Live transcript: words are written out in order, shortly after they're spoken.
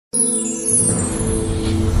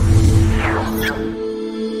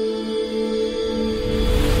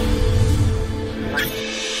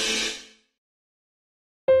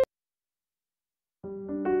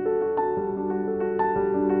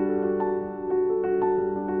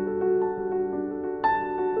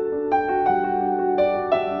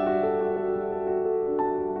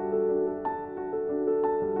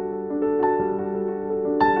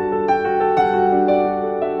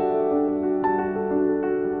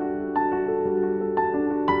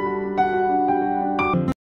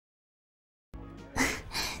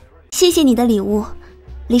谢谢你的礼物，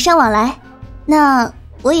礼尚往来，那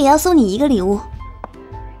我也要送你一个礼物。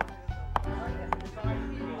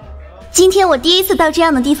今天我第一次到这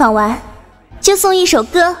样的地方玩，就送一首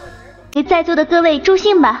歌给在座的各位助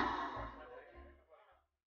兴吧。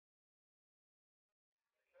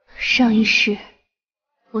上一世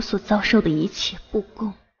我所遭受的一切不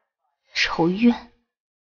公、仇怨，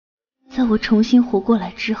在我重新活过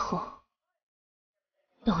来之后，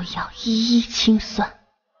都要一一清算。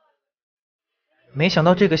没想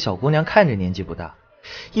到这个小姑娘看着年纪不大，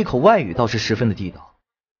一口外语倒是十分的地道。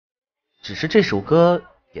只是这首歌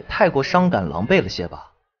也太过伤感狼狈了些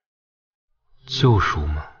吧？救赎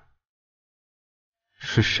吗？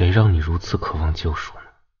是谁让你如此渴望救赎呢？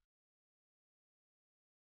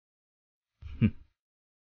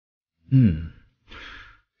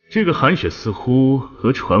这个韩雪似乎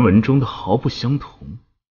和传闻中的毫不相同。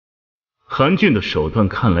韩俊的手段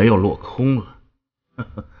看来要落空了。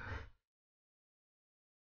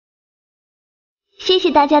谢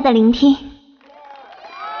谢大家的聆听。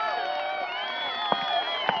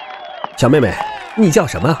小妹妹，你叫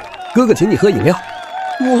什么？哥哥请你喝饮料。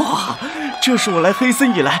哇，这是我来黑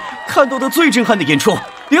森以来看到的最震撼的演出，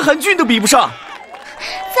连韩俊都比不上。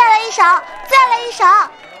再来一首，再来一首。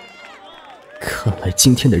看来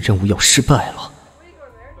今天的任务要失败了。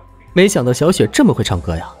没想到小雪这么会唱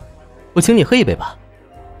歌呀，我请你喝一杯吧。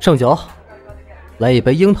盛酒，来一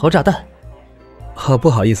杯樱桃炸弹。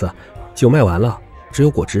不好意思，酒卖完了，只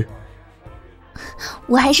有果汁。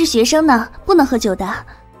我还是学生呢，不能喝酒的。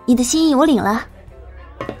你的心意我领了。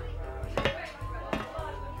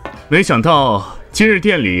没想到今日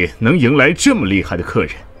店里能迎来这么厉害的客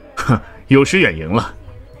人，有失远迎了。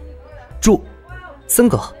祝，森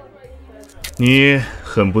哥，你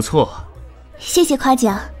很不错。谢谢夸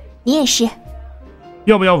奖，你也是。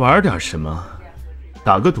要不要玩点什么？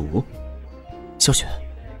打个赌？小雪，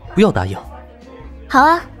不要答应。好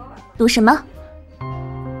啊，赌什么？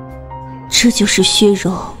这就是薛柔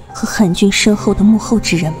和韩俊身后的幕后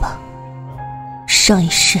之人吧？上一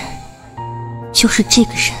世就是这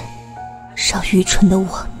个人让愚蠢的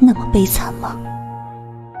我那么悲惨吗？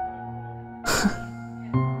哼，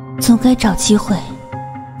总该找机会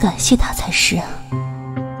感谢他才是啊。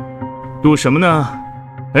赌什么呢？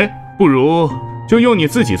不如就用你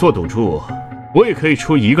自己做赌注，我也可以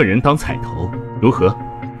出一个人当彩头，如何？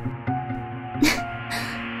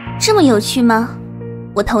这么有趣吗？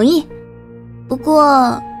我同意。不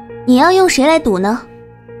过你要用谁来赌呢？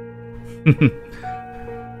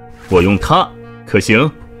我用他，可行？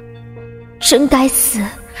真该死，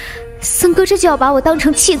森哥这就要把我当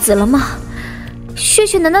成弃子了吗？雪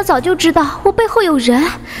雪难道早就知道我背后有人？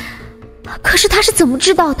可是他是怎么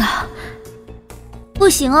知道的？不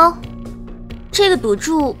行哦，这个赌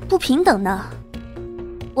注不平等呢。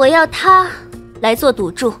我要他来做赌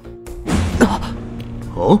注。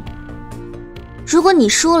哦，如果你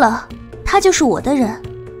输了，他就是我的人；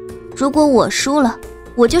如果我输了，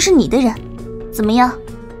我就是你的人，怎么样？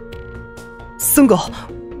森哥，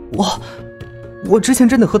我之前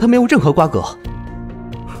真的和他没有任何瓜葛。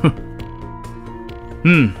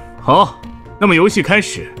哼，好，那么游戏开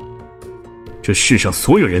始。这世上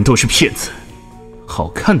所有人都是骗子，好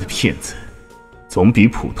看的骗子总比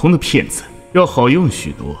普通的骗子要好用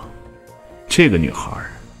许多。这个女孩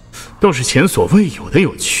倒是前所未有的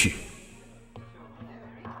有趣。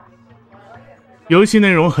游戏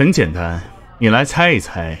内容很简单，你来猜一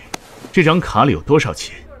猜，这张卡里有多少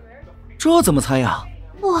钱？这怎么猜呀？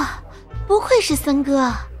哇，不愧是森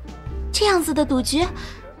哥，这样子的赌局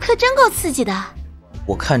可真够刺激的。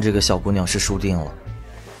我看这个小姑娘是输定了。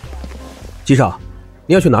姬少，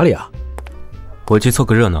你要去哪里啊？我去凑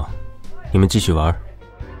个热闹，你们继续玩。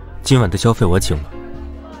今晚的消费我请了。